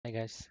Hi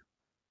guys,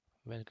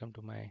 welcome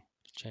to my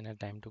channel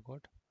Time to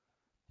Code.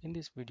 In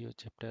this video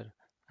chapter,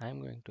 I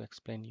am going to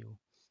explain you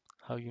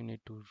how you need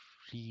to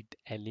read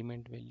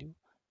element value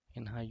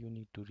and how you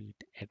need to read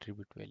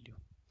attribute value.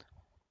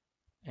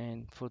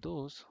 And for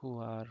those who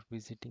are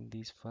visiting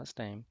this first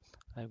time,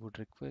 I would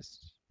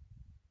request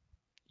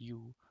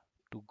you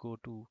to go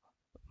to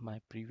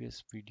my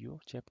previous video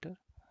chapter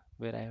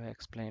where I have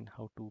explained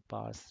how to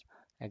parse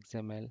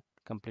XML,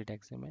 complete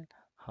XML,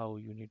 how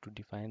you need to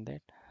define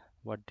that,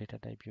 what data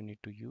type you need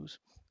to use,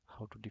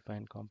 how to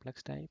define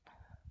complex type,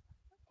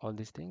 all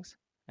these things,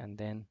 and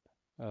then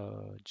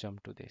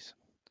jump to this.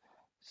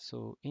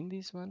 So in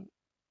this one,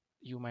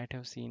 you might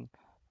have seen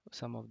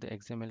some of the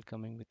XML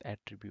coming with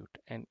attribute,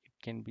 and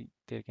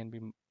there can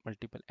be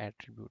multiple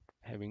attribute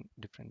having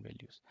different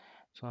values.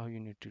 So how you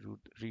need to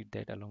read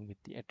that along with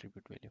the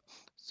attribute value.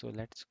 So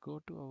let's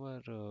go to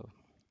our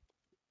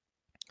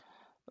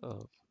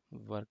uh,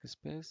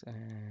 workspace,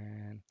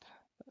 and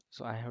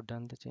so I have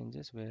done the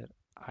changes where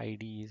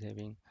ID is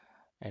having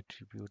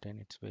attribute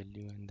and its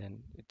value, and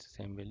then it's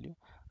the same value.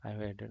 I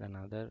have added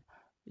another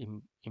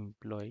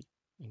employee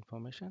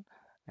information,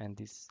 and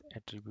this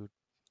attribute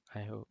I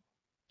have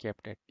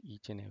kept at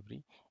each and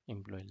every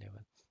employee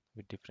level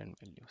with different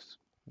values.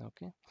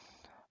 Okay.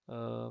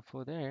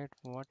 For that,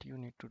 what you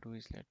need to do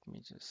is, let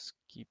me just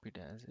keep it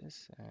as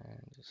is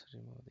and just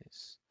remove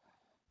this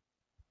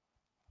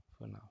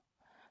for now.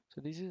 So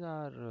this is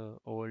our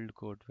old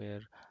code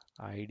where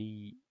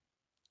ID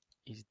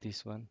is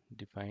this one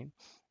defined,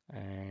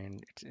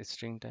 and it's a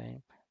string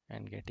type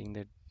and getting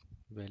that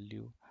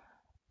value,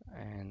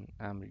 and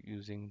I'm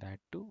using that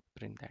to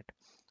print that.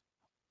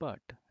 But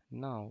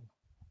now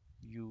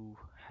you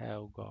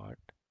have got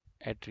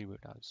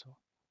attribute also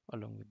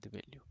along with the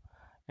value,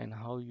 and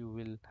how you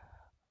will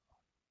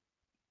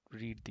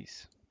read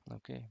this.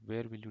 Okay,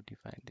 where will you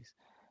define this?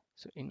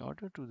 So in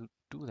order to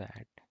do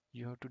that,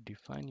 you have to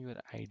define your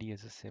ID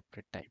as a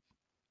separate type.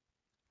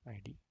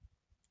 ID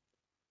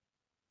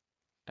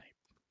type.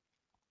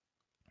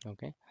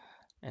 Okay,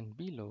 and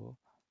below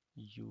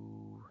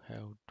you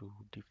have to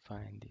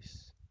define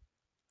this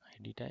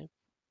ID type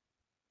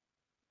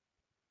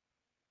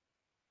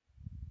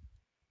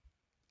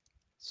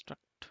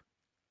struct.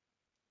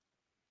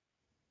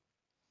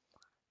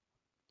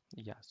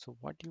 Yeah, so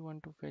what you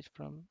want to fetch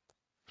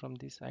from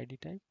this ID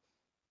type?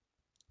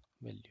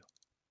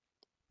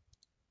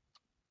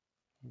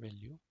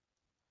 Value,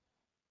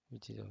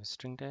 which is a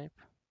string type,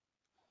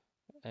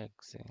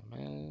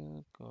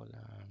 XML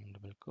colon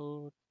double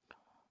quote,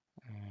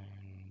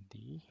 and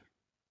the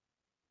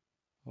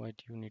what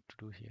you need to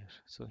do here.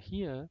 So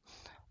here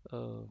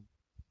uh,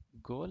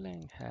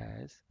 Golang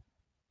has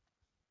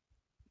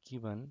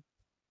given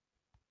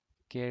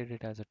care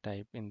data as a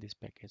type in this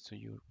package, so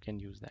you can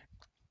use that,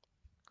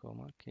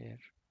 comma care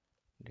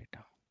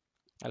data.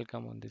 I'll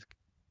come on this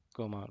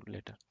comma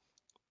later.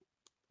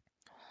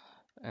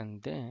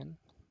 And then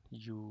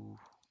you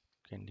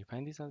can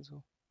define this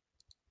also,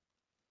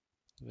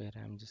 where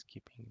I'm just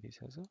keeping this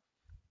as a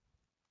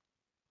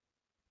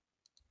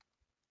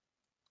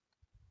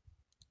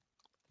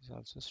is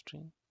also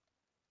string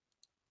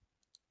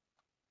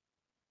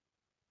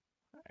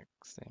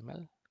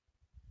XML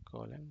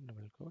colon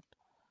double quote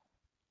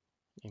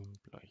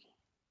employee.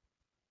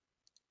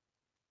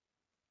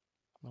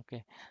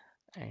 Okay,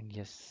 and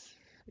yes,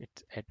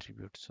 it's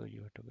attribute, so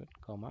you have to get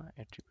comma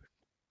attribute.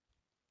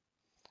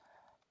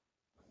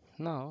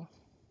 Now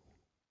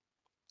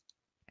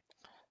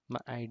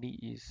my ID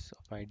is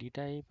of ID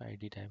type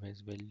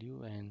has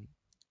value and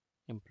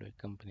employee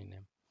company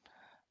name,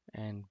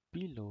 and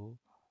below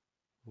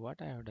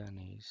what I have done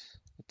is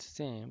it's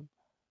same.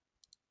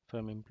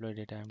 From employee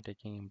data I'm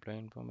taking employee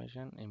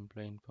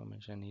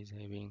information is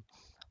having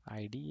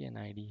ID, and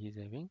ID is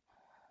having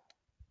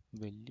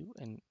value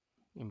and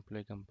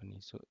employee company.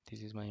 So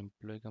this is my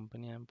employee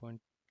company I'm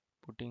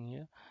putting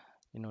here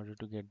in order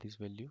to get this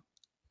value.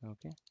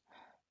 Okay,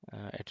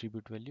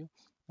 attribute value,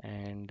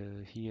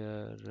 and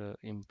here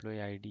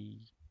employee ID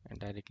and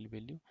directly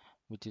value,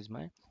 which is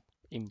my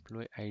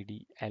employee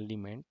ID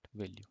element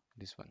value,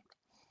 this one.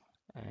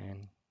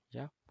 And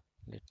yeah,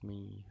 let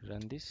me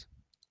run this.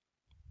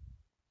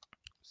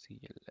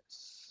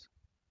 CLS,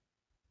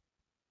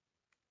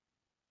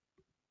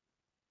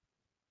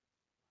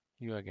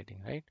 you are getting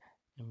right,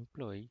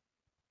 employee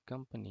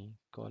company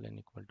colon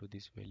equal to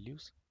these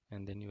values,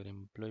 and then your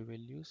employee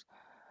values,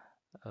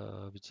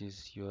 which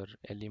is your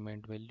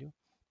element value,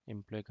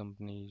 employee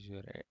company is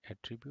your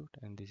attribute,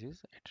 and this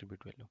is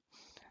attribute value,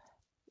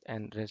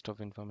 and rest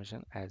of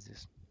information as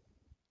is.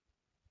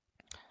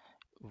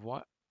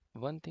 What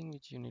one thing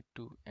which you need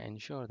to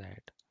ensure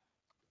that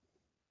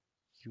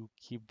you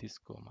keep this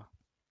comma.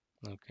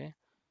 Okay,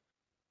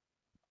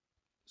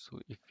 so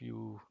if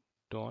you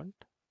don't,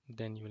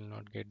 then you will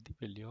not get the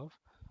value of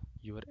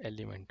your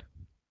element,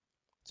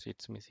 so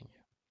it's missing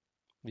here,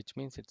 which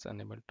means it's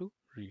unable to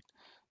read.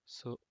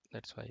 So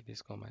that's why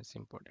this comma is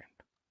important.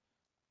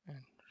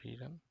 And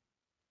rerun,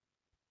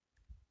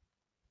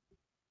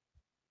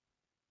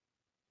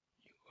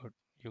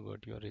 you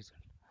got your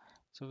result.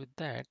 So with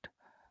that,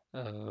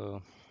 uh,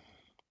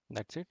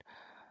 That's it.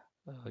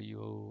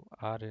 You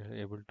are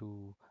able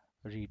to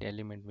read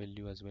element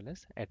value as well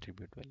as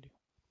attribute value.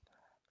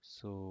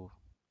 So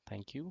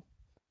thank you.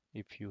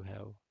 If you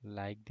have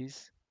liked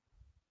this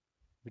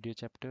video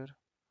chapter,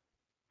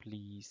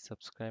 please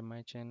subscribe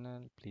my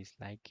channel, please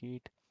like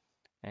it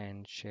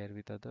and share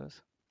with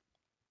others.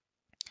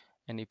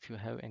 And if you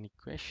have any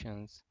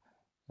questions,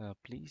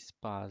 please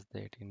pass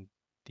that in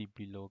the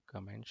below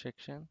comment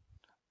section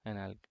and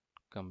I'll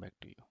come back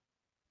to you.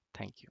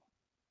 Thank you.